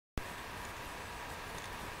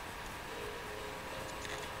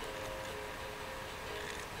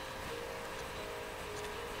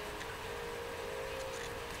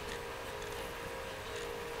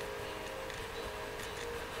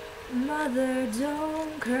Mother,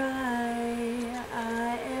 don't cry,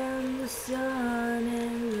 I am the sun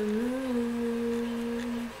and the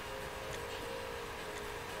moon.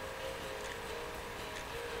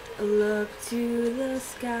 Look to the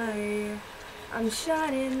sky, I'm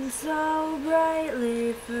shining so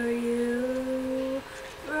brightly for you,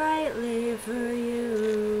 brightly for you.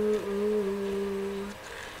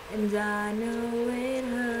 And I know it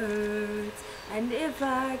hurts, and if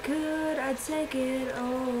I could, I'd take it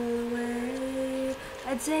all away,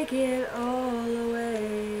 I'd take it all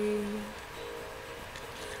away.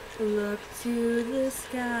 Look to the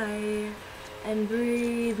sky and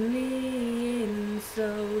breathe me in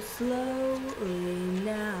so slowly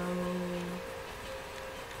now.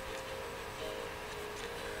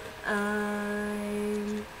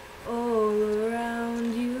 I'm all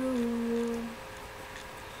around you.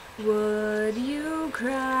 Would you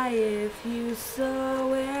cry if you saw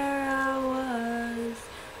where I was?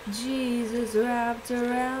 Jesus wrapped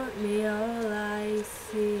around me, all I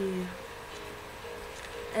see.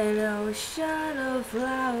 An ocean of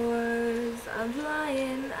flowers, I'm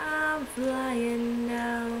flying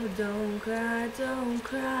now. Don't cry,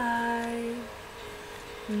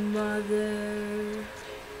 Mother,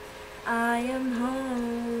 I am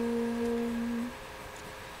home.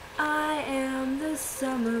 I am the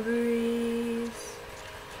summer breeze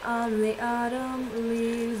on the autumn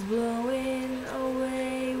leaves, blowing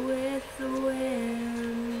away with the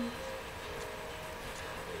wind.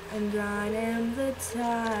 And I am the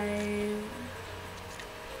tide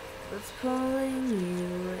that's pulling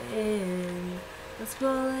you in, that's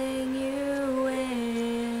pulling you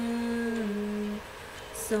in.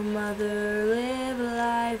 So mother, live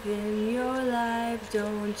life in your life,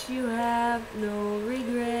 don't you have no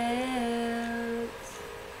regrets.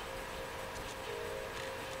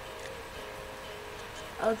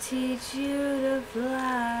 I'll teach you to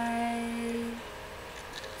fly,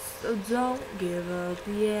 so don't give up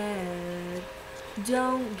yet,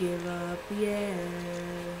 don't give up yet.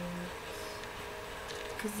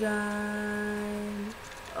 'Cause I'm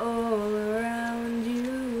all around you.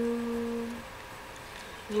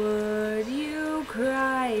 Would you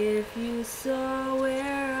cry if you saw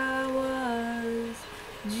where I was?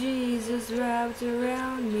 Jesus wrapped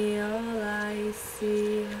around me, all I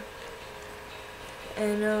see.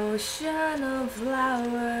 An ocean of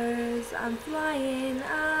flowers, I'm flying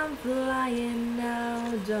now.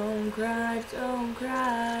 Don't cry,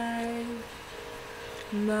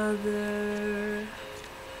 Mother,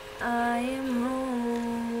 I am home.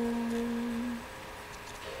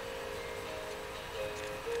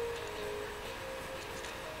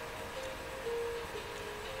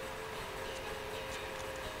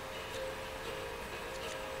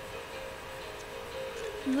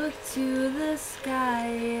 Look to the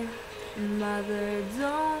sky, Mother,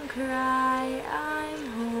 don't cry, I'm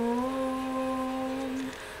home,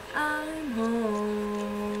 I'm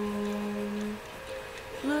home.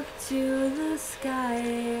 Look to the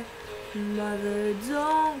sky, Mother,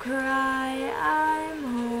 don't cry, I'm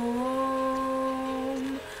home,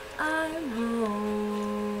 I'm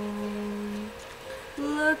home.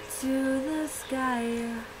 Look to the sky,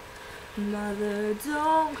 Mother,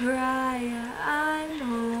 don't cry, I'm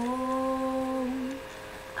home,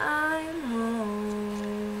 I'm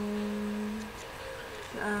home.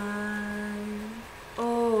 I'm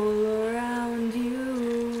all around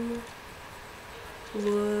you.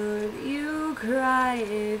 Would you cry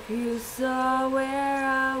if you saw where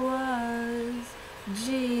I was?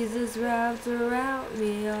 Jesus wrapped around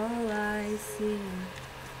me, all I see.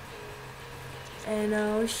 An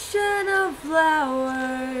ocean of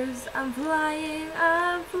flowers, I'm flying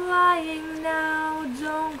now.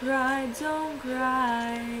 Don't cry, don't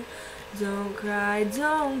cry, don't cry,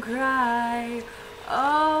 don't cry.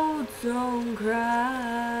 Oh, don't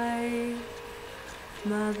cry,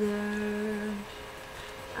 Mother,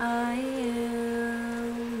 I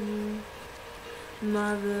am.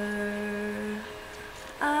 Mother,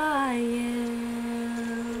 I am.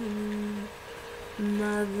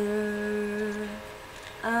 Mother,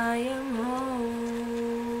 I am home.